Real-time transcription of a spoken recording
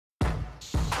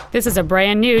This is a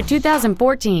brand new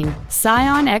 2014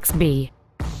 Scion XB.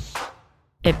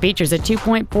 It features a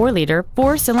 2.4-liter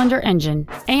four-cylinder engine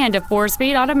and a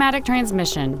 4-speed automatic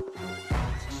transmission.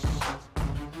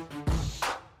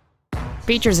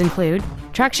 Features include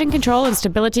traction control and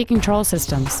stability control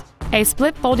systems, a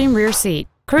split folding rear seat,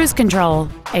 cruise control,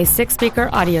 a 6-speaker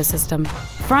audio system,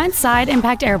 front side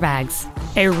impact airbags,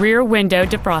 a rear window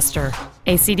defroster,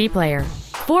 a CD player,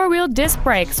 4-wheel disc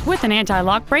brakes with an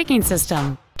anti-lock braking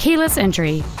system, keyless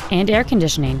entry, and air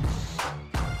conditioning.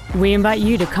 We invite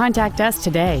you to contact us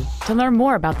today to learn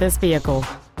more about this vehicle.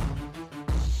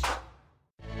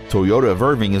 Toyota of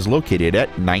Irving is located at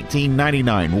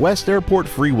 1999 West Airport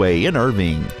Freeway in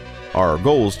Irving. Our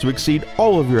goal is to exceed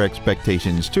all of your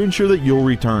expectations to ensure that you'll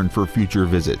return for future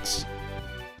visits.